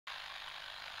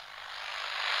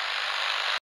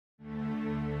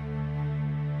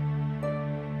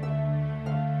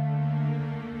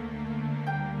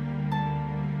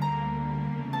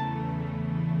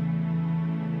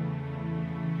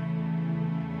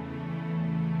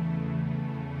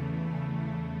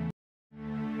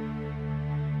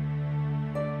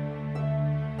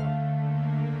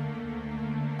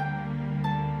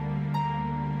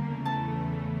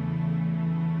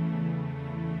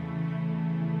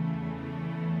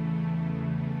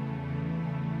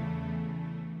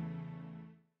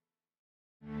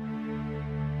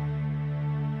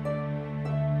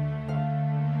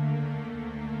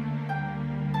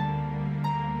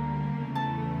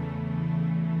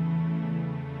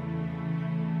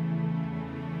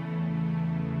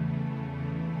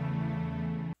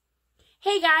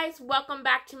Hey guys, welcome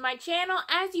back to my channel.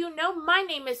 As you know, my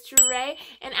name is Teray,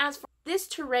 and as for this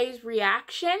Teray's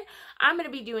reaction, I'm going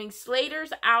to be doing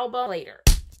Slayyyter's album later.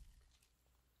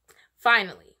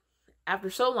 Finally, after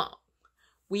so long,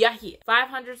 we are here.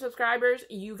 500 subscribers,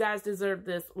 you guys deserve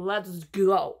this. Let's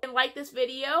go. And like this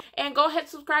video, and go ahead and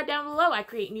subscribe down below. I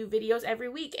create new videos every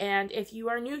week, and if you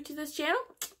are new to this channel,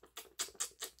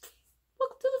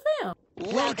 welcome to the fam.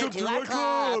 Welcome to our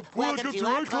club! Welcome to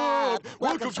our club!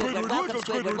 Welcome Squidward! Welcome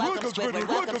Squidward! Welcome Squidward!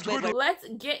 Welcome Squidward! Let's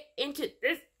get into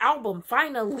this album.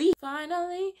 Finally,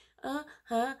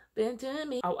 been to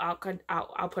me. I'll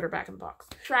put her back in the box.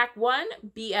 Track 1,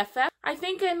 BFF. I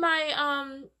think in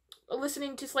my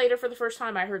listening to Slayyyter for the first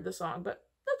time, I heard the song, but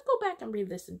let's go back and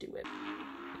re-listen to it.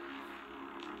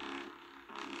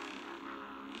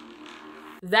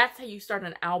 That's how you start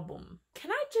an album.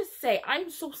 Can I just say, I'm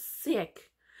so sick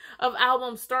of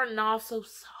albums starting off so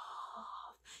soft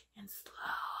and slow.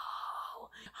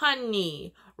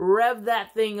 Honey, rev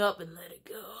that thing up and let it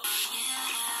go.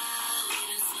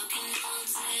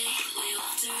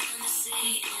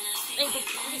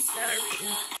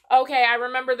 Okay, I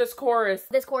remember this chorus.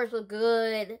 This chorus was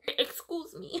good.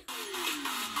 Excuse me.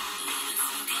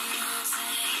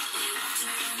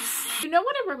 You know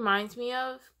what it reminds me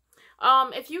of?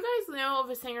 If you guys know of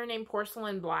a singer named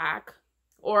Porcelain Black,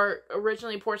 or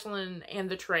originally Porcelain and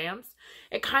the Tramps,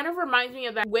 it kind of reminds me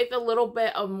of that with a little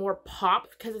bit of more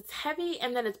pop, because it's heavy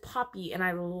and then it's poppy, and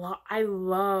I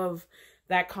love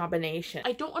that combination.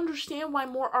 I don't understand why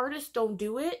more artists don't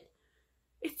do it.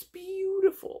 It's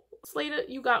beautiful. Slayyyter,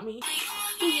 you got me.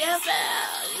 Yes.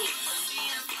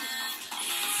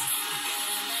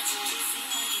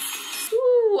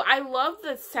 Ooh, I love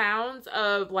the sounds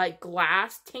of like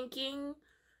glass tinking.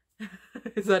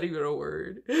 Is that even a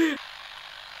word?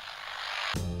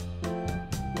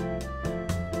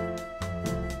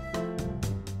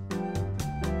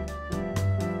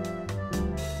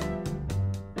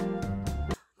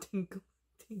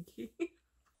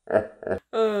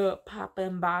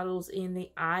 Popping bottles in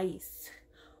the ice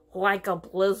like a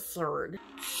blizzard.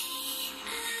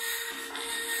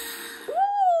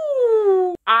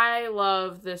 Ooh, I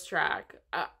love this track.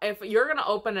 If you're gonna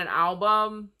open an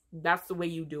album, that's the way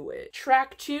you do it.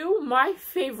 Track 2, my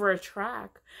favorite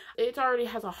track. It already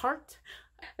has a heart.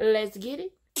 Let's get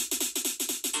it.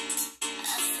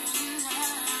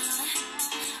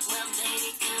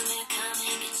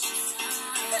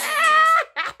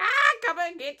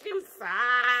 Get you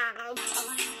some.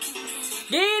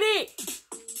 Get it.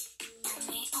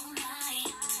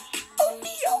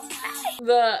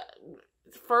 The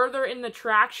further in the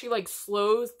track, she like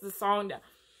slows the song down.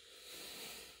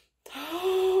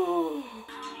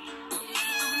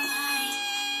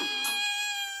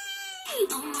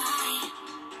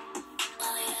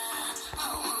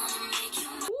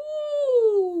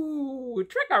 Ooh,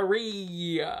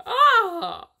 trickery.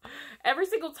 Ah. Every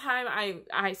single time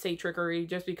I say trickery,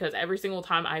 just because every single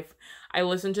time I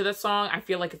listen to this song, I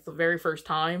feel like it's the very first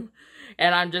time,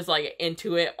 and I'm just like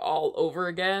into it all over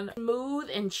again. Smooth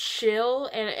and chill,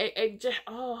 and it just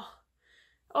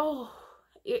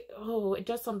it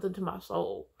does something to my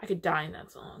soul. I could die in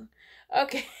that song.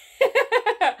 Okay.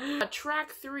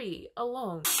 Track 3,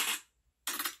 Alone.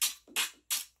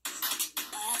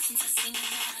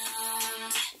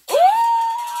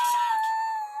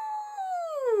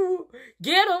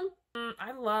 Get them.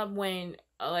 I love when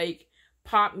like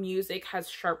pop music has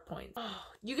sharp points. Oh,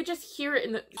 you could just hear it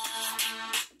in the.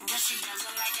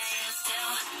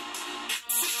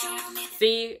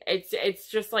 See, it's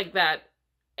just like that.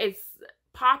 It's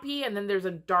poppy, and then there's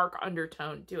a dark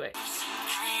undertone to it.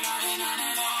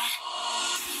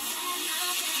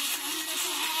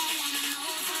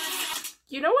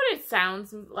 You know what it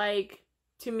sounds like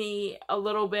to me a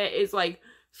little bit is like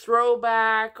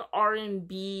throwback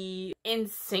R&B in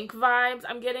sync vibes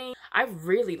I'm getting. I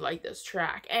really like this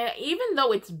track, and even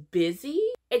though it's busy,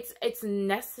 it's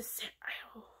necessary.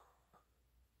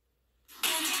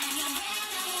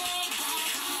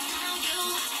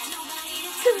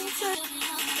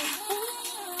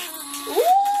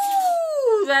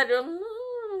 Ooh, that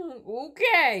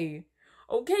okay,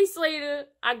 Slayyyter,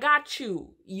 I got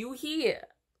you. You here?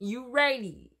 You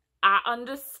ready? I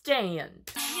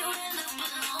understand.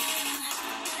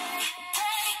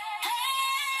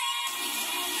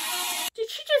 Did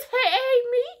she just hey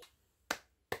me?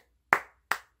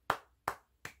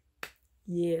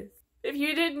 Yes. If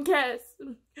you didn't guess,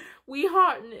 we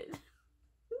hearting it.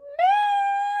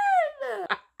 Man!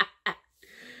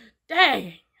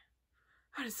 Dang.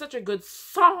 That is such a good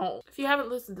song. If you haven't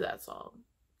listened to that song,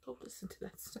 go listen to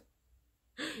that song.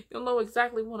 You'll know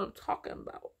exactly what I'm talking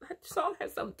about. That song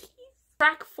has some teeth.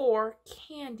 Track 4,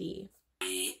 Candy.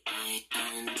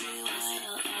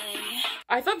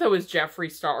 I thought that was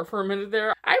Jeffree Star for a minute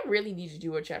there. I really need to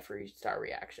do a Jeffree Star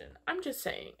reaction. I'm just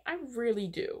saying. I really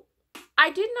do. I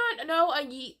did not know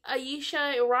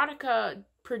Aisha Erotica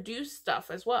produced stuff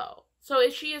as well. So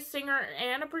is she a singer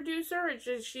and a producer, or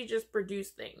does she just produce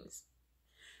things?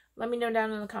 Let me know down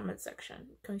in the comment section.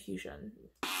 Confusion.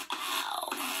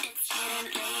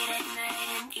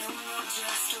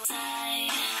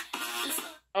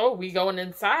 Oh, we going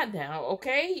inside now,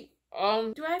 okay?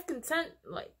 Do I have consent?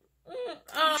 Like,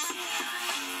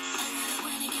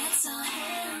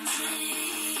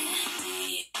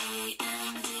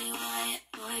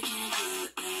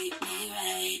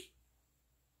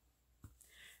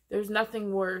 There's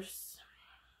nothing worse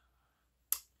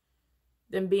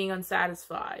than being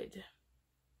unsatisfied.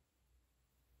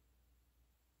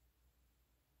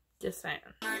 Just saying.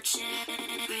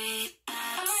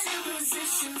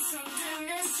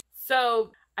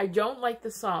 So, I don't like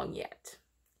the song yet,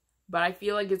 but I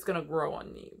feel like it's gonna grow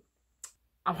on me.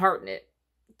 I'm hearting it.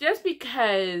 Just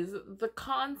because the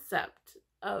concept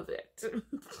of it.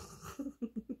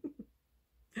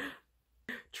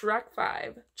 Track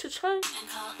 5. Cha-ching.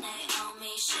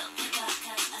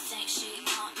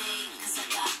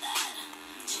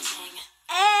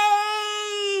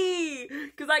 Hey!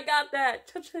 Because I got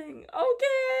that. Cha-ching.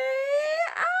 Okay.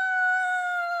 Ah!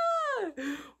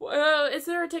 Is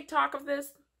there a TikTok of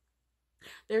this?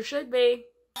 There should be.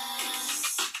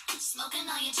 Smoking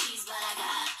all your cheese, but I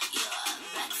got your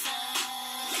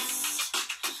breakfast.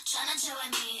 Trying to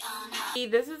join me on high.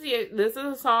 This is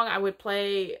a song I would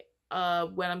play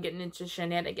when I'm getting into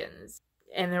shenanigans,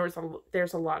 and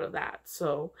there's a lot of that.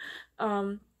 So,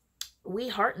 we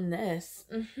hearten this.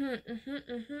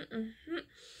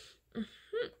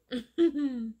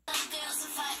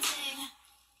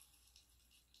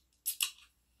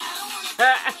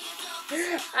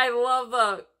 I love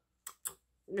the.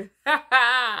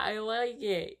 I like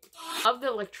it. I love the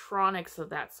electronics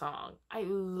of that song. I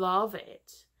love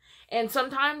it. And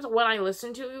sometimes when I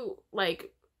listen to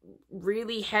like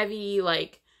really heavy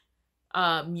like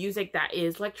music that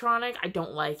is electronic, I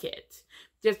don't like it.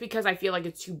 Just because I feel like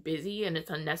it's too busy and it's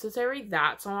unnecessary.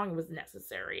 That song was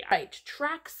necessary. Alright,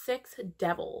 track 6,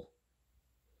 Devil.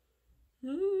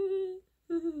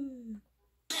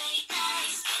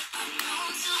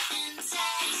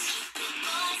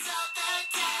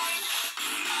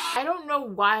 I don't know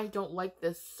why I don't like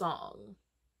this song.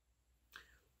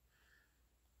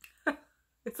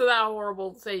 It's that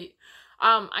horrible to say.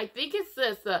 I think it's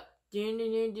this.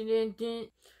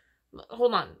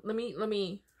 Hold on. Let me.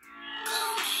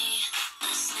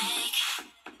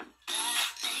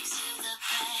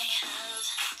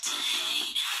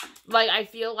 Like, I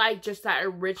feel like just that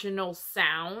original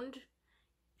sound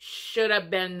should have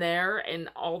been there, and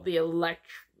all the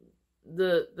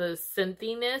the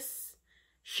synthiness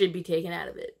should be taken out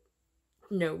of it.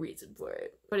 No reason for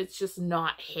it. But it's just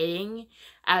not hitting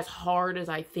as hard as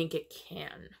I think it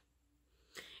can.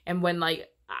 And when, like,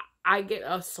 I get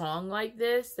a song like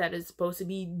this that is supposed to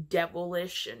be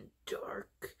devilish and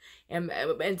dark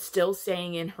and still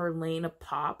staying in her lane of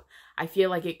pop, I feel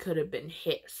like it could have been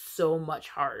hit so much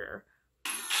harder.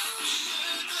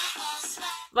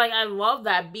 Like, I love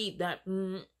that beat. Like,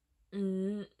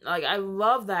 I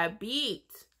love that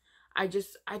beat. I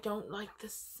don't like the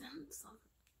sense of it.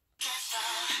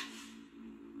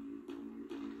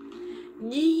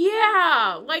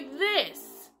 Yeah, like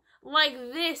this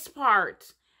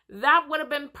part. That would have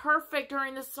been perfect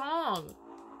during the song.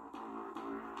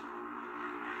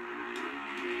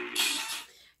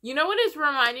 You know what it's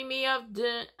reminding me of?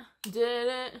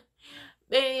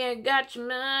 Baby, I got your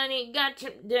money, got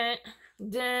your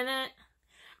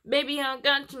baby, I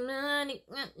got your money.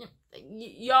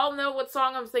 Y'all know what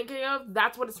song I'm thinking of?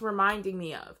 That's what it's reminding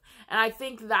me of. And I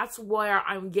think that's where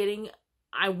I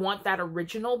want that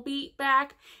original beat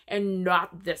back and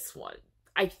not this one.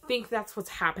 I think that's what's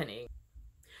happening.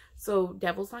 So,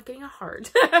 Devil's not getting a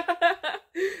heart.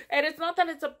 And it's not that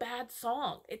it's a bad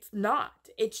song. It's not.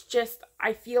 It's just,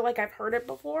 I feel like I've heard it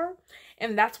before.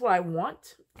 And that's what I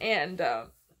want. And,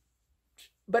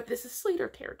 but this is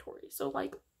Slayyyter territory. So,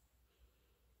 like,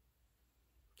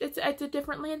 it's a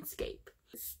different landscape.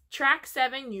 Track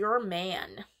 7, Your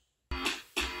Man.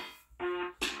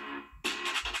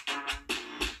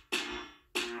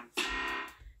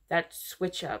 That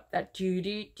switch up. That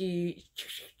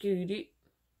doo-doo-doo-doo-doo.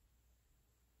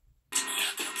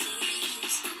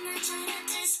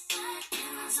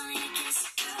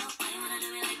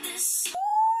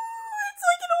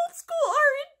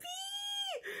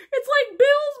 It's like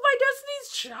Bill's My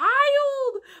Destiny's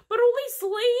Child, but only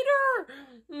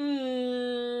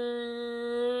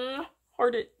Slayyyter.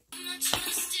 Hearted.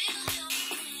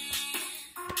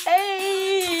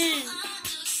 Hey!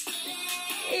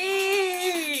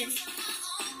 Hey!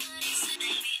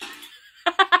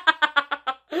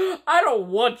 I don't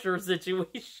want your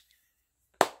situation.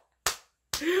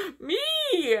 Me!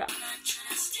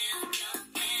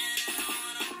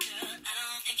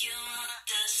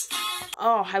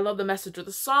 Oh, I love the message of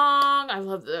the song. I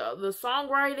love the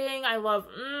songwriting. I love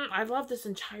this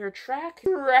entire track.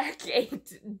 Track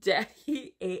 8,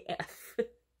 Daddy AF.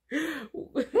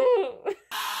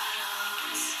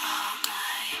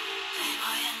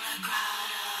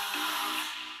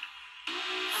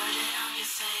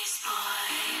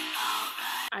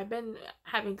 I've been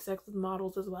having sex with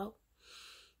models as well.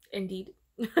 Indeed.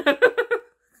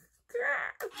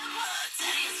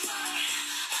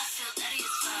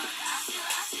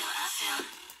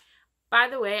 By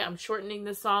the way, I'm shortening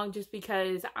the song just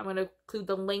because I'm going to include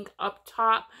the link up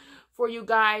top for you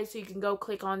guys so you can go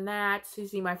click on that to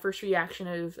see my first reaction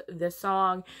of this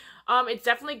song. It's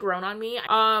definitely grown on me,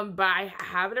 but I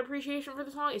have an appreciation for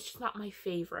the song. It's just not my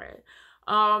favorite.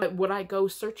 Would I go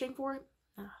searching for it?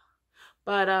 No.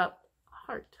 But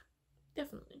heart,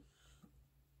 definitely.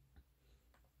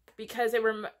 Because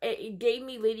it gave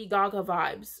me Lady Gaga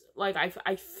vibes. Like,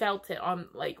 I felt it on,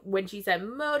 like, when she said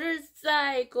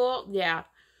motorcycle. Yeah.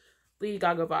 Lady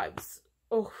Gaga vibes.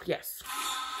 Oh, yes.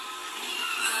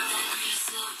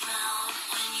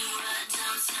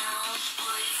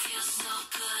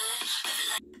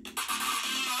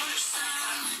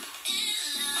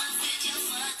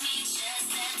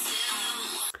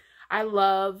 I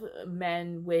love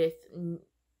men with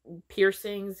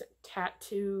piercings,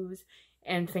 tattoos,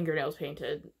 and fingernails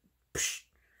painted. Psh,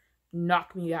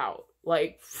 knock me out.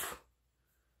 Like,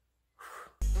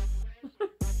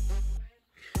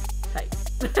 tight.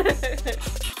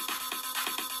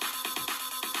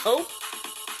 Oh.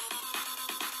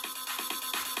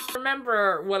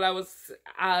 Remember what I was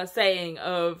saying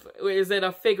of, is it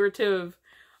a figurative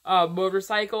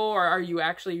motorcycle, or are you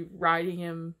actually riding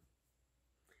him?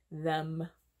 Them.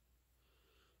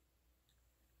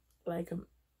 Like,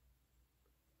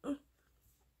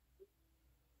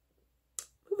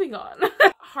 moving on.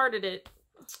 Hearted it.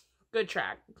 Good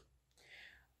track.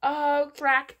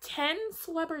 Track 10,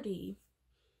 Celebrity.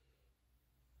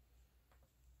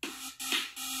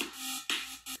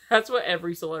 That's what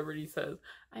every celebrity says.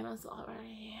 I'm a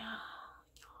celebrity.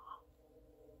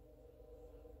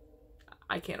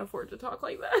 I can't afford to talk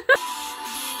like that.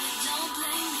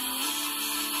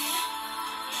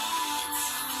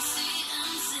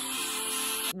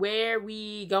 Where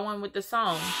we going with the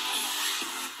song?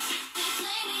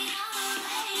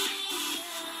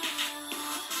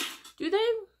 Do they?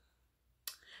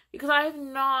 Because I have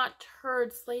not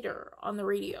heard Slayyyter on the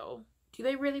radio. Do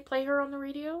they really play her on the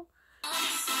radio?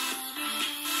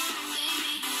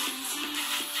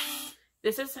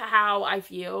 This is how I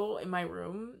feel in my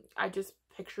room. I just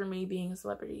picture me being a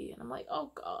celebrity and I'm like,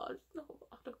 oh God, no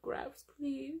autographs,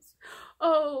 please.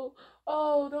 Oh,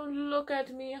 don't look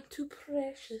at me. I'm too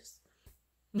precious.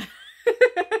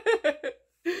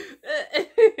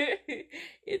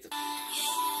 It's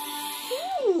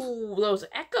ooh, those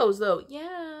echoes though.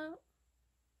 Yeah.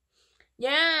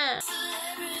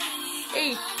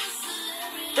 Hey,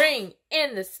 bring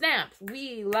in the snaps.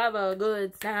 We love a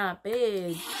good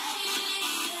snappage.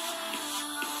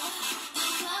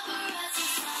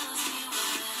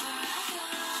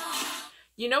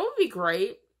 You know what would be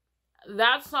great?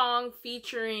 That song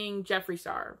featuring Jeffree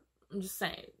Star. I'm just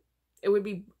saying. It would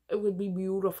be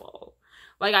beautiful.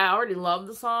 Like, I already love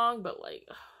the song, but like,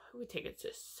 it would take it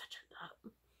to such a up.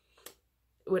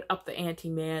 It would up the ante,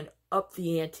 man. Up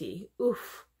the ante.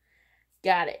 Oof.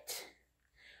 Got it.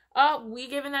 We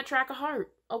giving that track a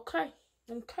heart. Okay.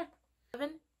 7,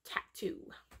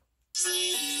 Tattoo.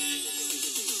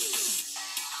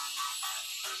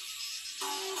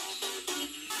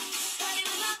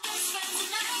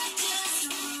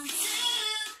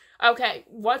 Okay,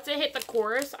 once it hit the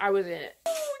chorus, I was in it.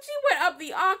 Ooh, she went up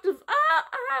the octave.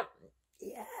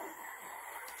 Yeah.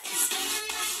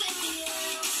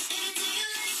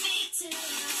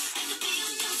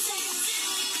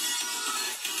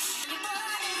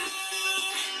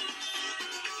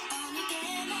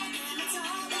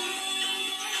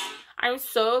 I'm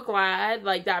so glad,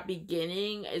 like, that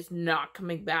beginning is not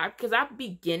coming back, because that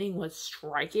beginning was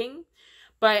striking.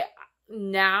 But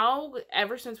now,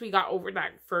 ever since we got over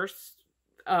that first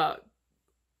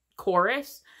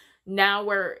chorus, now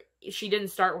where she didn't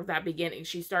start with that beginning,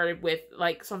 she started with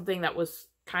like something that was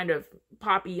kind of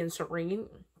poppy and serene.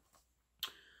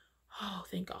 Oh,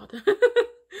 thank God.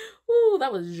 Ooh,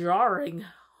 that was jarring.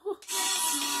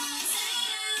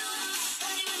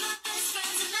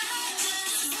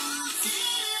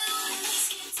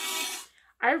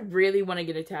 I really want to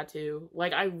get a tattoo.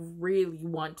 Like, I really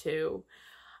want to.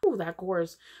 Ooh, that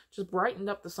chorus just brightened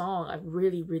up the song. I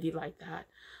really, really like that.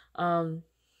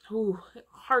 Ooh,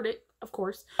 heart it, of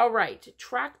course. All right,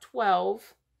 track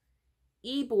 12,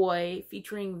 E-Boy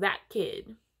featuring That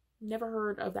Kid. Never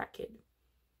heard of That Kid.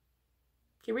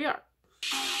 Here we are.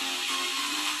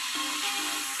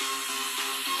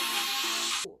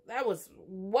 That was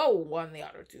whoa on the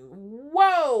auto tune.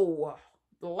 Whoa!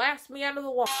 Blast me out of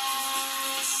the wall.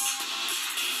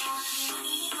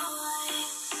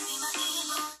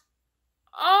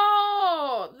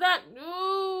 Oh, that,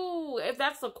 ooh, if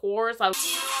that's the chorus, oh,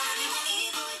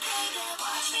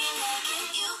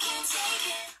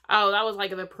 that was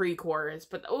like the pre-chorus,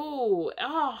 but ooh,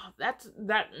 oh,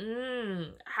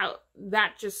 how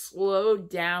that just slowed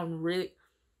down really.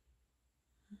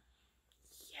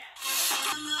 Yeah.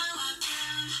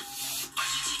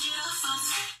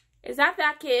 Is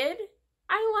that kid?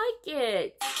 I like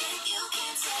it.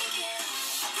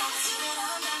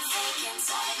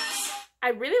 I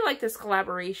really like this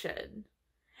collaboration.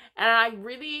 And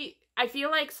I feel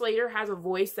like Slayyyter has a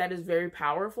voice that is very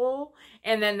powerful.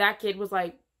 And then That Kid was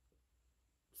like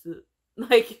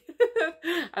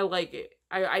I like it.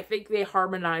 I think they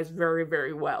harmonize very,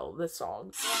 very well, this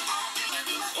song.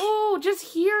 Oh,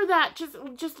 just hear that.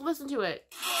 Just listen to it.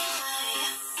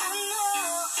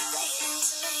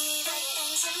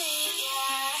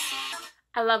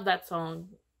 I love that song.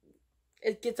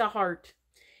 It gets a heart.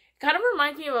 It kind of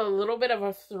reminds me of a little bit of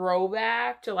a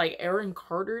throwback to like Aaron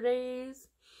Carter days.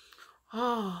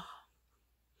 Oh,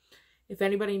 if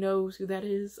anybody knows who that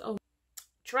is. Oh,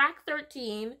 track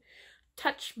 13,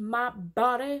 Touch My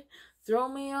Body, Throw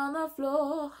Me on the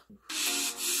Floor.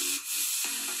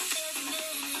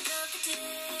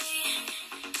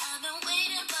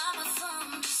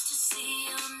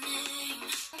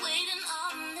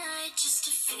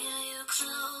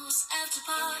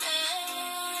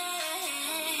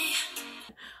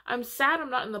 I'm sad I'm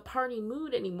not in the party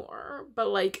mood anymore, but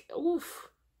like, oof.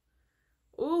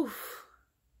 Oof.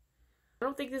 I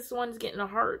don't think this one's getting a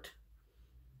heart.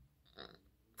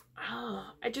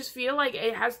 I just feel like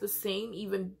it has the same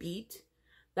even beat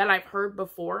that I've heard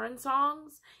before in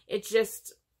songs. It's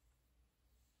just,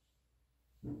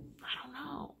 I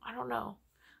don't know.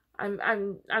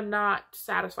 I'm not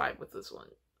satisfied with this one.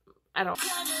 I don't.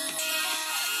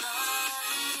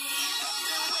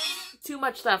 Too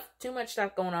much stuff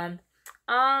going on.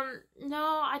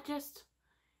 No,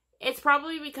 it's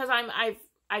probably because I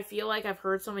feel like I've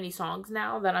heard so many songs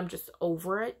now that I'm just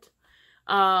over it.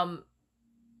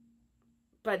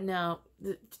 But no,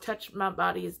 Touch My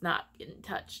Body is not getting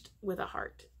touched with a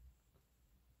heart.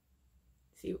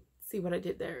 See what I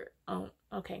did there? Oh,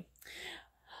 okay.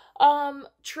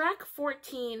 Track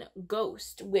 14,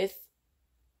 Ghost with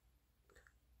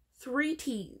 3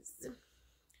 T's.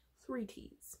 3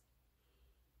 T's.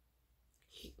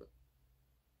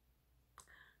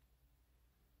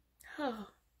 Oh.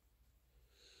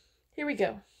 Here we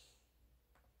go.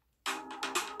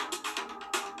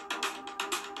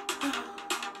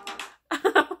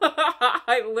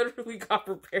 I literally got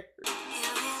prepared.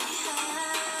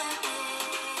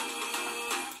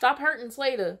 Stop hurting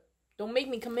Slayyyter. Don't make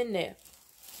me come in there.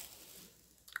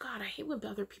 God, I hate when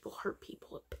other people hurt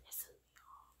people. It pisses me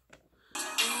off.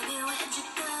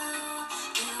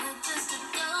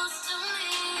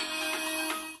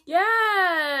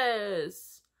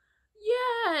 Yes!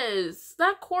 Yes!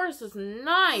 That chorus is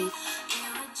nice.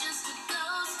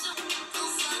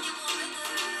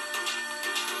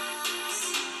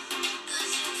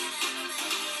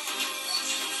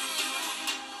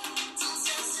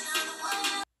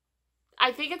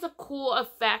 I think it's a cool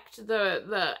effect,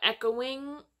 the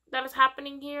echoing that is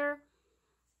happening here.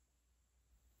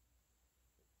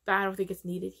 But I don't think it's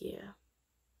needed here.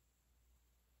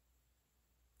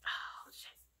 Oh,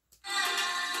 shit.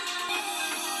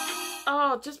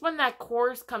 Oh, just when that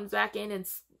chorus comes back in and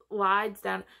slides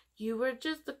down. You were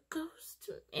just a ghost.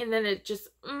 And then it just,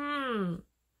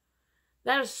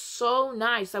 that is so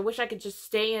nice. I wish I could just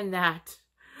stay in that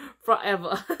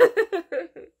forever.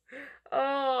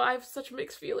 Oh, I have such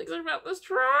mixed feelings about this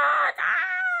track. Ah!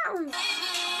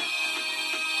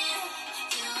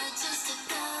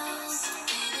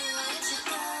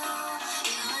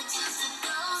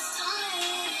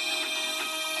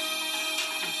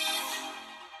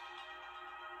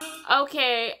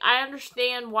 Okay, I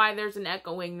understand why there's an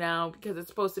echoing now, because it's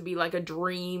supposed to be like a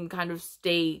dream kind of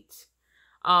state.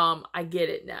 I get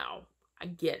it now. I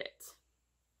get it.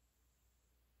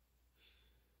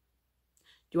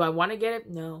 Do I want to get it?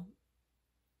 No.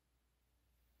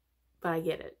 But I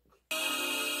get it.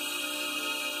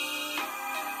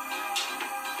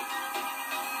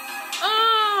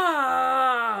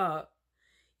 Ah!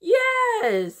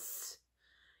 Yes!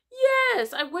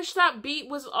 Yes! I wish that beat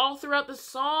was all throughout the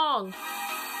song.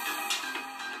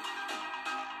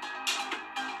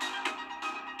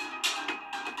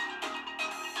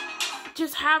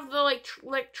 Just have the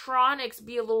electronics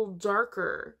be a little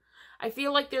darker. I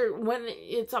feel like when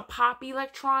it's a pop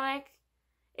electronic,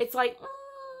 it's like,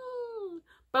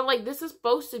 but like this is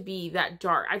supposed to be that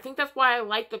dark. I think that's why I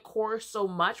like the chorus so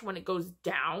much when it goes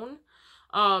down.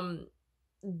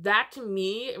 That to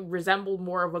me resembled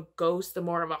more of a ghost, and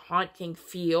more of a haunting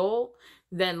feel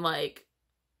than like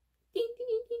ding, ding,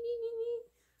 ding, ding, ding, ding.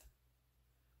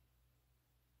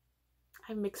 I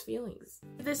have mixed feelings.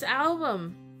 This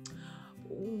album,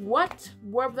 what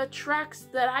were the tracks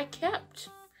that I kept?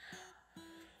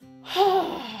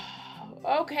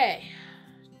 Okay,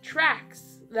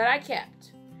 tracks that I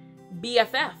kept.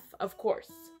 BFF, of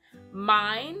course.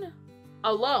 Mine,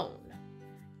 Alone.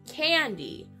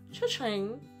 Candy,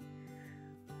 Cha-ching.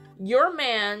 Your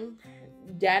Man,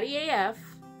 Daddy AF.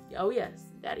 Oh yes,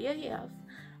 Daddy AF.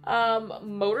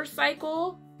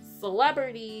 Motorcycle,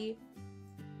 Celebrity,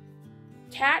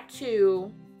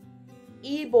 Tattoo,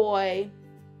 E-Boy,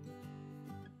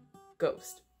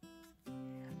 Ghost.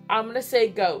 I'm gonna say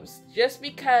Ghost just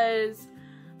because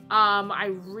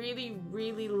I really,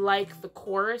 really like the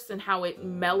chorus and how it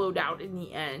mellowed out in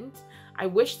the end. I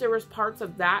wish there was parts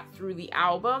of that through the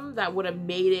album that would have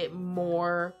made it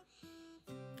more,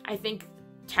 I think,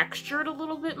 textured a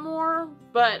little bit more.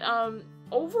 But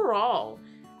overall,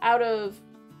 out of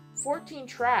 14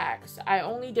 tracks, I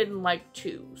only didn't like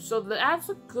 2. So that's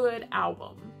a good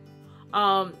album.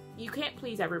 You can't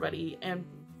please everybody, and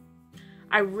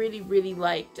I really, really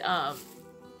liked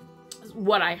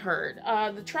what I heard.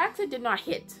 The tracks that did not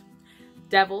hit,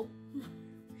 Devil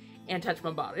and Touch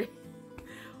My Body.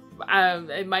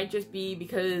 It might just be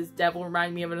because Devil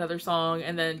reminded me of another song,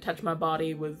 and then Touch My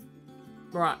Body was,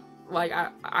 like,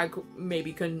 I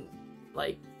maybe couldn't,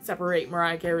 like, separate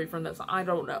Mariah Carey from this. I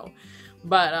don't know.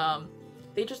 But,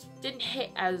 they just didn't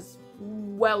hit as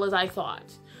well as I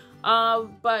thought.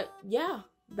 But, yeah,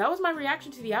 that was my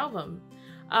reaction to the album.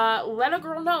 Let a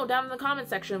girl know down in the comment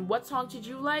section, what songs did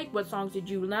you like? What songs did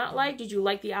you not like? Did you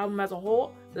like the album as a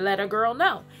whole? Let a girl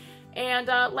know. And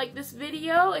like this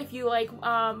video if you like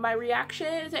my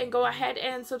reactions, and go ahead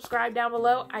and subscribe down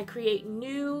below. I create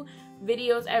new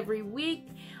videos every week.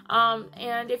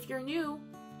 And if you're new,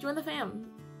 join the fam.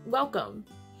 Welcome.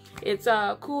 It's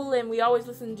cool, and we always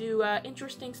listen to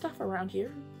interesting stuff around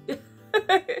here.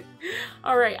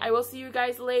 Alright, I will see you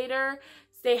guys later.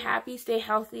 Stay happy, stay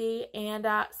healthy, and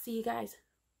see you guys.